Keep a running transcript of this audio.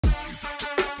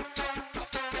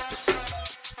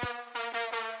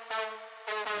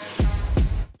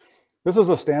This is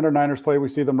a standard Niners play. We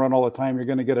see them run all the time. You're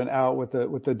going to get an out with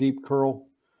the deep curl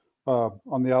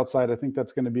on the outside. I think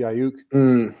that's going to be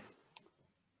Ayuk.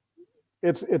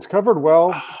 It's covered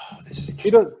well. Oh, this is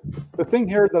interesting. The thing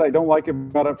here that I don't like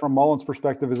about it from Mullens'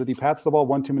 perspective is that he pats the ball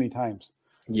one too many times.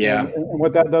 Yeah. And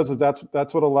what that does is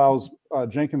that's what allows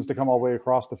Jenkins to come all the way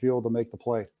across the field to make the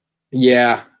play.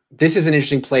 Yeah. This is an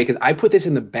interesting play because I put this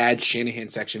in the bad Shanahan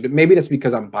section, but maybe that's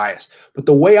because I'm biased. But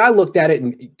the way I looked at it,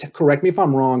 and correct me if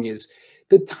I'm wrong, is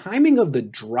the timing of the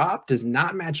drop does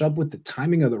not match up with the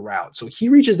timing of the route. So he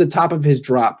reaches the top of his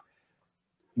drop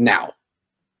now.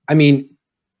 I mean,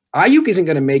 Ayuk isn't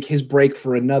going to make his break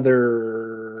for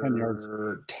another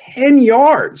 10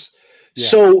 yards. Yeah.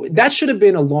 So that should have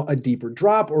been a deeper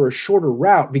drop or a shorter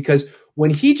route, because when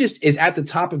he just is at the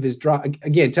top of his drop,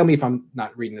 again, tell me if I'm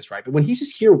not reading this right, but when he's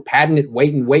just here patting it,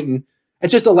 waiting, it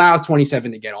just allows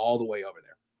 27 to get all the way over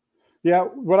there. Yeah,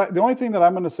 the only thing that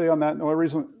I'm going to say on that, the only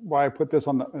reason why I put this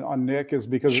on Nick is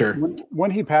because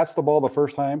when he pats the ball the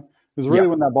first time is really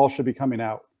when that ball should be coming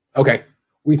out. Okay,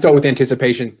 we throw with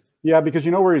anticipation. Yeah, because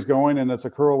you know where he's going, and it's a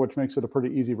curl, which makes it a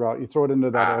pretty easy route. You throw it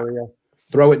into that area.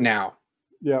 Throw it now.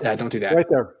 Yeah, don't do that. Right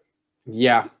there.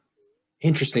 Yeah,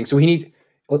 interesting. So he needs.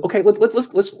 Okay,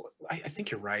 let's. I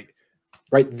think you're right.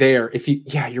 Right there.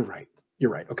 You're right. You're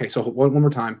right. Okay, so one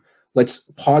more time. Let's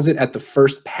pause it at the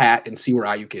first pat and see where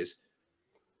Ayuk is.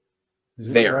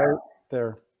 There. Right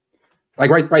there. Like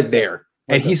right there.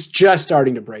 And he's just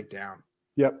starting to break down.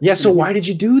 Yep. Yeah. So why did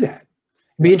you do that?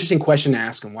 It'd be an interesting question to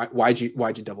ask him. Why'd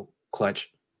you double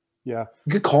clutch? Yeah.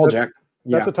 Good call, Jack.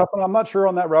 That's a tough one. I'm not sure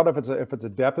on that route if it's a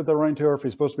depth that they're running to, or if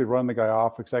he's supposed to be running the guy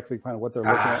off. Exactly kind of what they're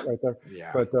looking at right there.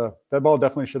 Yeah. But that ball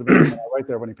definitely should have been right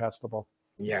there when he passed the ball.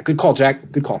 Yeah. Good call,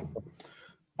 Jack. Good call.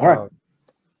 All right.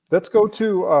 Let's go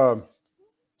to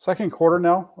second quarter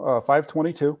now.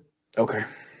 5:22. Okay.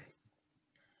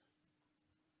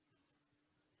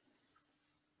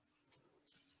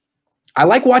 I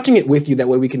like watching it with you. That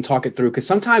way we can talk it through. Because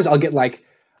sometimes I'll get like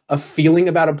a feeling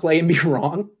about a play and be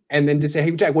wrong, and then just say,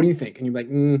 "Hey, Jack, what do you think?" And you're like,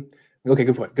 "Okay,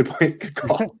 good point, good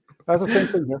call." That's the same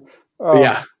thing here.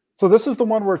 Yeah. So this is the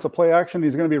one where it's a play action.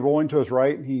 He's going to be rolling to his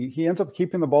right. He ends up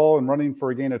keeping the ball and running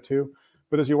for a gain of 2.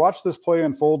 But as you watch this play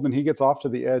unfold and he gets off to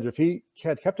the edge, if he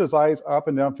had kept his eyes up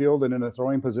and downfield and in a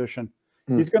throwing position,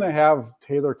 he's going to have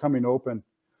Taylor coming open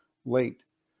late.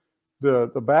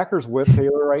 The backer's with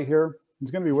Taylor right here.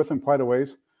 He's going to be with him quite a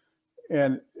ways.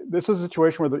 And this is a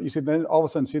situation where you see, then all of a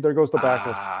sudden, see, there goes the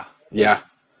backer. Yeah.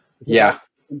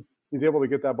 He's able to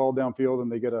get that ball downfield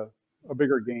and they get a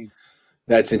bigger gain.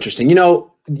 That's interesting.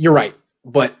 You're right.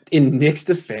 But in Nick's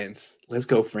defense, let's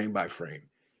go frame by frame.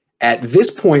 At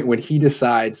this point, when he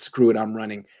decides, screw it, I'm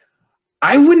running,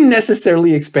 I wouldn't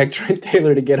necessarily expect Trent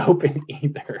Taylor to get open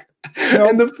either. No.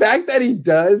 And the fact that he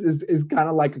does is kind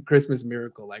of like a Christmas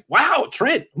miracle. Like, wow,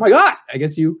 Trent, oh my God. I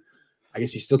guess you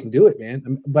still can do it,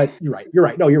 man. But you're right.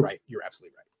 No, you're right. You're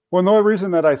absolutely right. Well, the only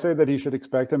reason that I say that he should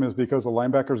expect him is because the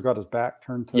linebacker's got his back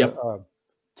turned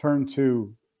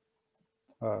to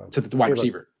the wide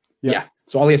receiver. Yeah.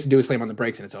 So all he has to do is slam on the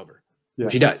brakes and it's over. Yeah.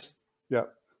 Which he does. Yeah.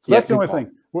 So that's the only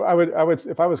thing. Well, I would,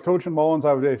 if I was coaching Mullens,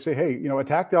 I would say, hey,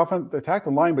 attack the offense, attack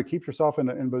the line, but keep yourself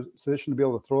in position to be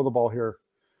able to throw the ball here.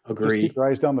 Agree. Just keep your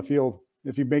eyes down the field.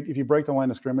 If you break the line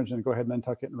of scrimmage, then go ahead and then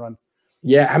tuck it and run.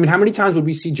 Yeah, I mean, how many times would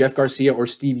we see Jeff Garcia or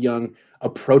Steve Young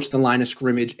approach the line of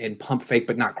scrimmage and pump fake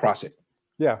but not cross it?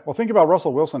 Yeah, well, think about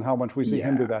Russell Wilson, how much we see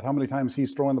him do that. How many times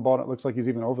he's throwing the ball and it looks like he's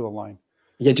even over the line.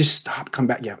 Yeah, just stop, come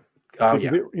back. Yeah. Oh,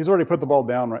 yeah. He's already put the ball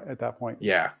down right at that point.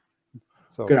 Yeah.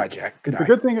 So good eye, Jack. Good eye. The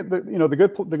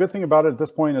good thing about it at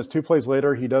this point is 2 plays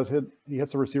later, he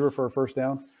hits the receiver for a first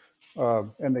down.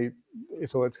 So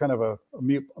it's kind of a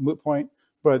moot point,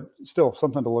 but still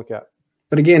something to look at.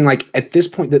 But again, like at this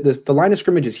point, the line of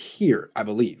scrimmage is here, I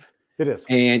believe. It is.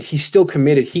 And he's still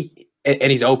committed.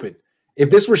 And he's open.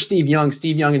 If this were Steve Young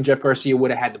and Jeff Garcia would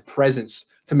have had the presence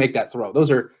to make that throw. Those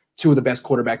are 2 of the best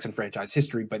quarterbacks in franchise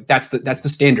history, but that's the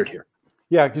standard here.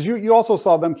 Yeah, because you also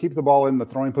saw them keep the ball in the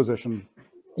throwing position.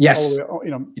 Yes.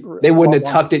 They wouldn't have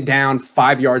tucked it down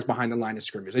 5 yards behind the line of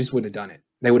scrimmage. They just wouldn't have done it.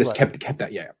 They would have kept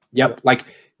that. Yeah. Yep. Like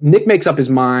Nick makes up his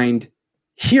mind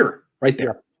here, right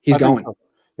there. Yeah, he's going. So.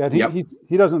 Yeah,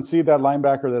 he doesn't see that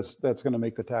linebacker that's going to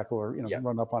make the tackle or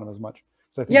run up on him as much.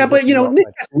 So but Nick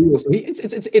has rules.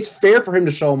 It's fair for him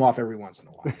to show him off every once in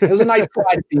a while. It was a nice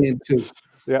slide at the end too.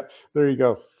 Yeah, there you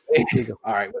go.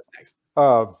 All right, what's next?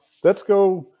 Let's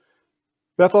go.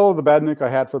 That's all of the bad Nick I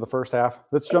had for the first half.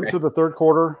 Let's jump to the third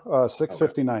quarter.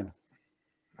 6:59.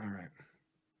 All right.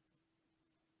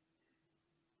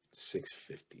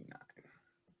 6:59.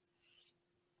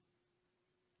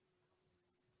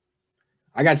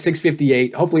 I got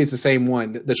 658. Hopefully it's the same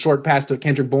one. The short pass to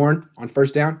Kendrick Bourne on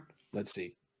first down. Let's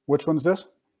see. Which one's this?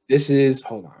 This is,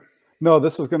 hold on. No,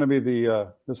 this is going to be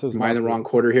the, this is. Am I in the wrong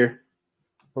quarter here?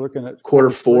 We're looking at quarter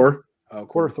 4. Oh,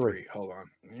 quarter 3. Hold on.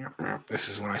 This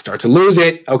is when I start to lose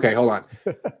it. Okay, hold on.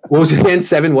 What was it again?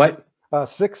 7 what?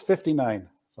 659.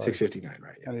 659,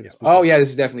 right? Yeah. Oh, yeah, this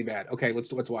is definitely bad. Okay,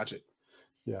 let's watch it.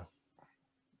 Yeah.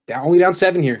 Only down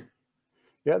 7 here.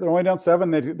 Yeah, they're only down 7.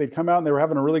 They come out and they were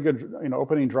having a really good,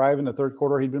 opening drive in the third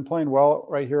quarter. He'd been playing well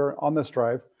right here on this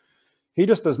drive. He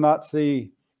just does not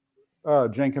see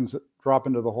Jenkins drop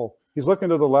into the hole. He's looking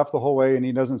to the left the whole way, and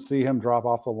he doesn't see him drop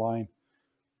off the line.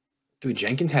 Dude,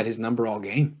 Jenkins had his number all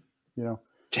game.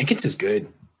 Jenkins is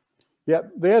good. Yeah,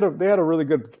 they had a really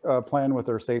good plan with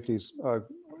their safeties,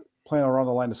 playing around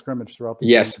the line of scrimmage throughout the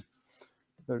game.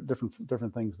 There are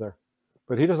different things there,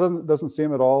 but he just doesn't see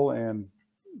him at all, and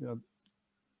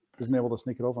isn't able to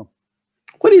sneak it over him.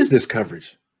 What is this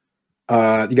coverage?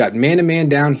 You got man-to-man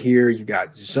down here. You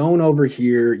got zone over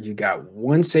here. You got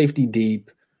one safety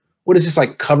deep. What is this,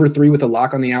 like cover 3 with a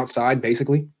lock on the outside,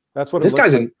 basically? That's what this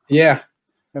guy's like. Yeah.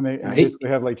 And they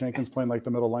have like Jenkins playing like the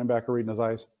middle linebacker, reading his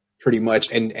eyes. Pretty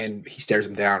much, and he stares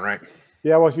him down, right?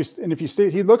 Yeah. Well, if you see,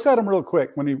 he looks at him real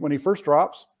quick when he first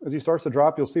drops. As he starts to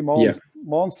drop, you'll see Mullens. Yeah.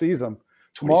 Mullens sees him.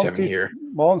 27 here.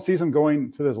 Mullens sees him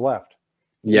going to his left.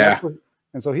 Yeah.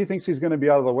 And so he thinks he's going to be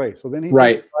out of the way. So then he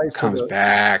comes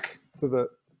back to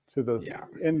the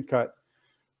end cut.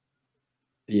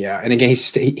 Yeah, and again,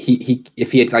 he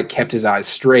if he had like kept his eyes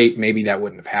straight, maybe that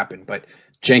wouldn't have happened. But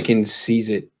Jenkins sees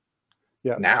it.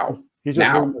 Yeah. Now. He's just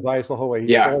holding his eyes the whole way.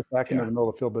 He's back into the middle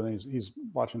of the field, but he's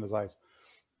watching his eyes.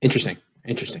 Interesting.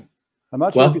 I'm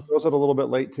not sure if he throws it a little bit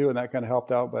late too, and that kind of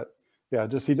helped out. But yeah,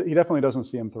 just he definitely doesn't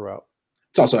see him throughout.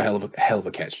 It's also a hell of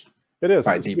a catch. It is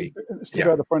by DB. It's too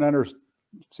bad the front ender's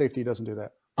safety doesn't do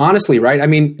that. Honestly, right? I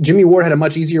mean, Jimmy Ward had a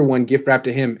much easier one, gift wrap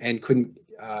to him, and couldn't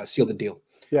seal the deal.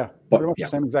 Yeah, but pretty much the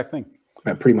same exact thing.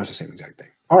 Pretty much the same exact thing.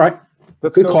 All right,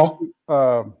 Good call.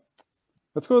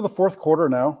 Let's go to the fourth quarter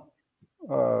now.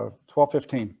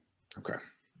 12-15. Okay.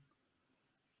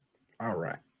 All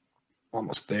right.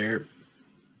 Almost there.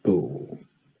 Boom.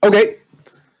 Okay.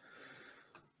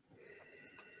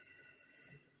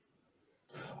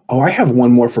 Oh, I have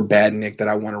one more for Bad Nick that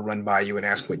I want to run by you and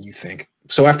ask what you think.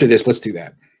 So after this, let's do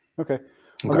that. Okay.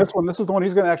 Well, this is the one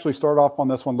he's going to actually start off on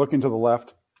this one, looking to the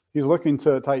left. He's looking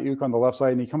to Tyuk on the left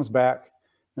side, and he comes back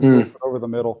and throws it over the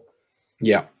middle.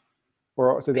 Yeah.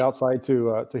 Or to the outside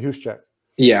to Huschek.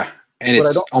 Yeah. And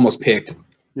it's almost picked.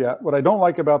 Yeah. What I don't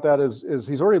like about that is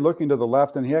he's already looking to the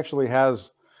left, and he actually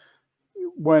has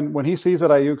when he sees that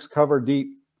Ayuk's covered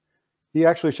deep, he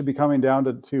actually should be coming down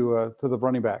to the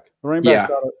running back. The running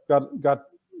back got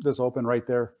this open right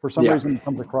there. For some reason, he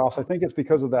comes across. I think it's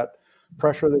because of that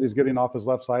pressure that he's getting off his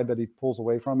left side that he pulls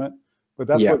away from it. But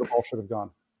that's where the ball should have gone.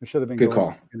 It should have been good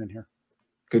call in here.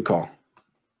 Good call.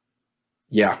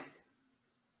 Yeah,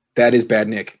 that is Bad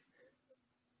Nick.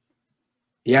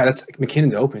 Yeah, that's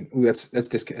McKinnon's open. Ooh, that's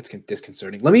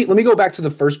disconcerting. Let me go back to the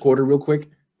first quarter real quick,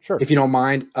 sure, if you don't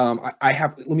mind. I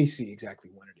have. Let me see exactly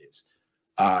when it is.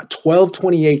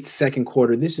 12:28 second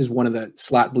quarter. This is one of the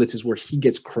slot blitzes where he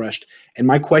gets crushed. And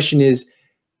my question is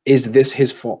this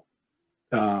his fault?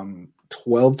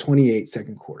 12:28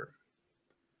 second quarter.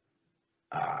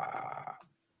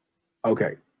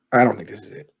 Okay, I don't think this is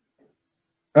it.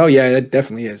 Oh yeah, it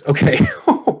definitely is. Okay.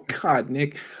 Oh God,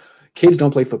 Nick. Kids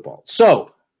don't play football.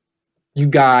 So you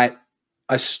got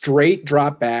a straight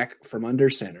drop back from under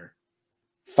center,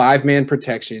 5-man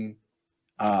protection.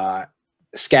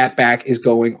 Scat back is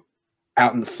going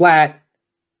out in the flat.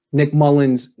 Nick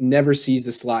Mullens never sees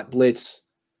the slot blitz.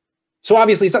 So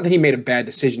obviously it's not that he made a bad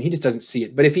decision. He just doesn't see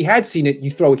it. But if he had seen it, you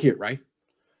throw it here, right?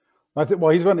 I think.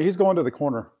 Well, he's going to the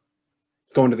corner.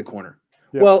 He's going to the corner.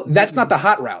 Yeah. Well, that's not the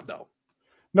hot route though.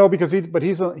 No, because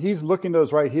he's looking to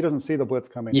his right. He doesn't see the blitz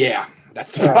coming. Yeah,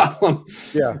 that's the problem.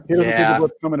 Yeah, he doesn't see the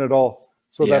blitz coming at all.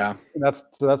 So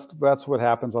that's what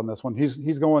happens on this one. He's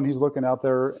looking out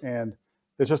there, and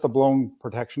it's just a blown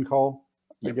protection call,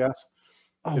 I guess.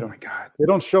 Oh my God! They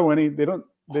don't show any.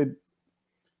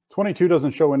 22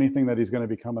 doesn't show anything that he's going to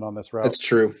be coming on this route. That's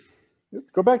true.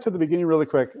 Go back to the beginning really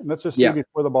quick, and let's just see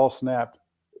before the ball snapped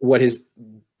what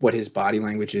his body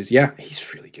language is. Yeah,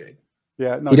 he's really good.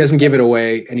 Yeah, no, he doesn't give it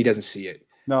away, and he doesn't see it.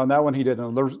 No, and that one he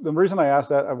didn't. The reason I asked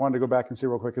that, I wanted to go back and see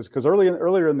real quick, is because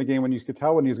earlier in the game, when you could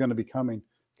tell when he was going to be coming,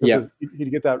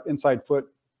 he'd get that inside foot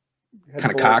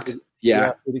kind of cocked.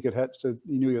 Yeah, so he could hit, so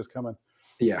he knew he was coming.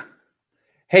 Yeah.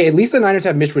 Hey, at least the Niners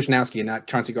have Mitch Wishnowsky and not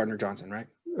Chauncey Gardner-Johnson, right?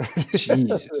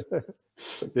 Jesus,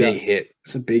 it's a big hit.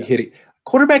 It's a big hit.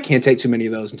 Quarterback can't take too many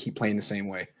of those and keep playing the same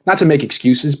way. Not to make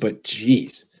excuses, but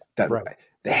geez, that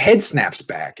the head snaps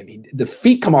back and the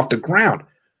feet come off the ground.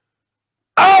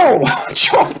 Oh,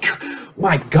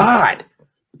 my God.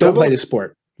 Don't play this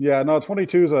sport. Yeah, no,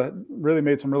 22's really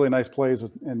made some really nice plays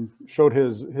and showed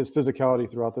his physicality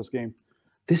throughout this game.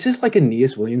 This is like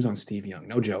Aeneas Williams on Steve Young.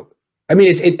 No joke. I mean,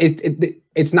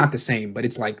 it's not the same, but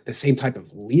it's like the same type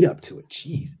of lead up to it.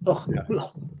 Jeez. Oh,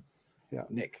 yeah.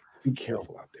 Nick, be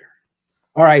careful out there.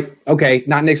 All right. Okay.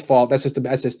 Not Nick's fault. That's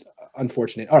just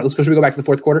unfortunate. All right. Should we go back to the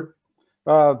fourth quarter?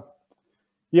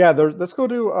 Yeah. Let's go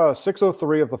to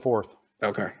 6:03 of the fourth.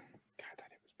 Okay. God, that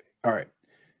was big. All right.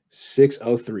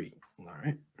 6:03. All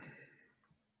right.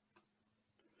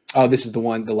 Oh, this is the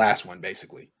last one,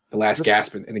 basically. The last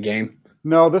gasp in the game.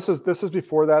 No, this is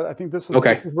before that. I think this is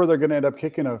where they're going to end up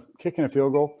kicking a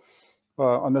field goal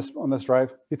on this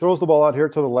drive. He throws the ball out here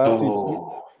to the left.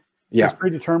 Oh, he's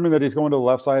predetermined that he's going to the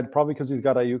left side, probably because he's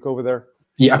got Ayuk over there.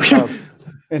 Yeah,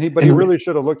 he really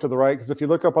should have looked to the right, because if you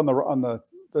look up on the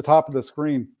top of the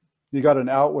screen, you got an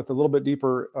out with a little bit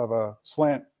deeper of a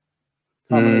slant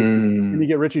combination, and you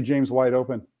get Richie James wide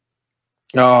open.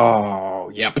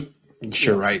 Oh, yep.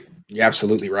 Sure, right. You're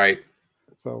absolutely right.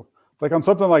 So, like on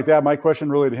something like that, my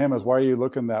question really to him is, why are you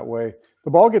looking that way?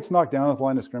 The ball gets knocked down at the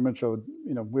line of scrimmage, so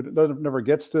it never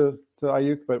gets to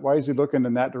Ayuk. But why is he looking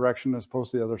in that direction as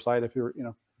opposed to the other side? If you're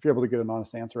able to get an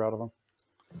honest answer out of him,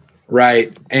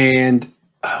 right? And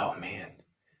oh man,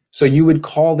 so you would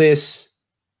call this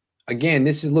again?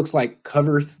 Looks like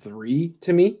cover 3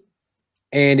 to me.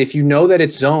 And if you know that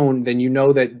it's zone, then you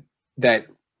know that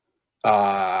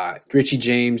Richie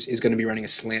James is going to be running a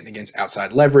slant against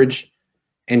outside leverage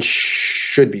and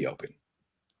should be open.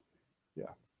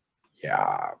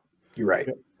 Yeah, you're right.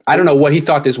 Yeah. I don't know what he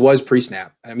thought this was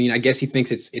pre-snap. I mean, I guess he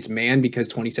thinks it's man because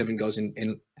 27 goes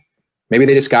in. Maybe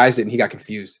they disguised it and he got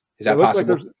confused. Is that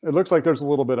possible? It looks like there's a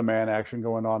little bit of man action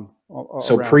going on.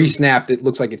 So pre-snap, it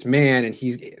looks like it's man, and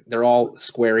they're all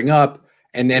squaring up,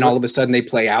 and then all of a sudden they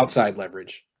play outside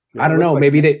leverage. Yeah, I don't know.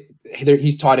 Maybe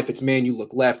he's taught if it's man, you look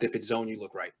left. If it's zone, you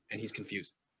look right, and he's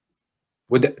confused.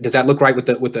 Does that look right with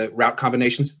the route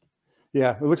combinations?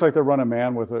 Yeah, it looks like they're running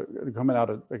man coming out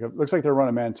of it looks like they're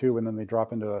running man 2, and then they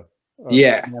drop into a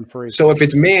man free. So if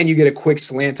it's man, you get a quick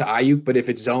slant to Ayuk, but if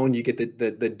it's zone, you get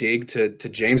the dig to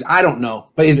James. I don't know,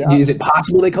 but is it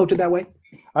possible they coach it that way?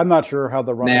 I'm not sure how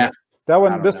they're running it.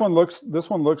 This one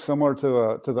looks similar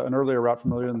to an earlier route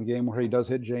from earlier in the game where he does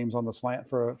hit James on the slant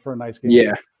for a nice game.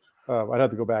 Yeah, I'd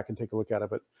have to go back and take a look at it,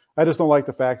 but I just don't like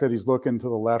the fact that he's looking to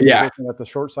the left. Yeah, he's looking at the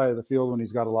short side of the field when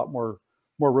he's got a lot more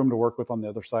room to work with on the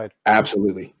other side.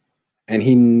 Absolutely. And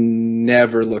he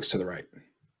never looks to the right.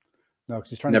 No,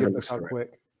 because he's trying to get this out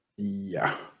quick.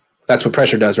 Yeah. That's what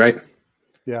pressure does, right?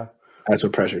 Yeah. That's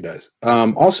what pressure does.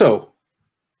 Also,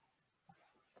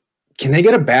 can they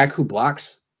get a back who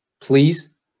blocks, please?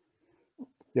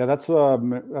 Yeah, that's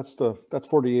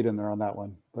 48 in there on that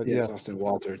one. But yes, Austin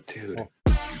Walter, dude.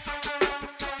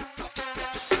 Oh.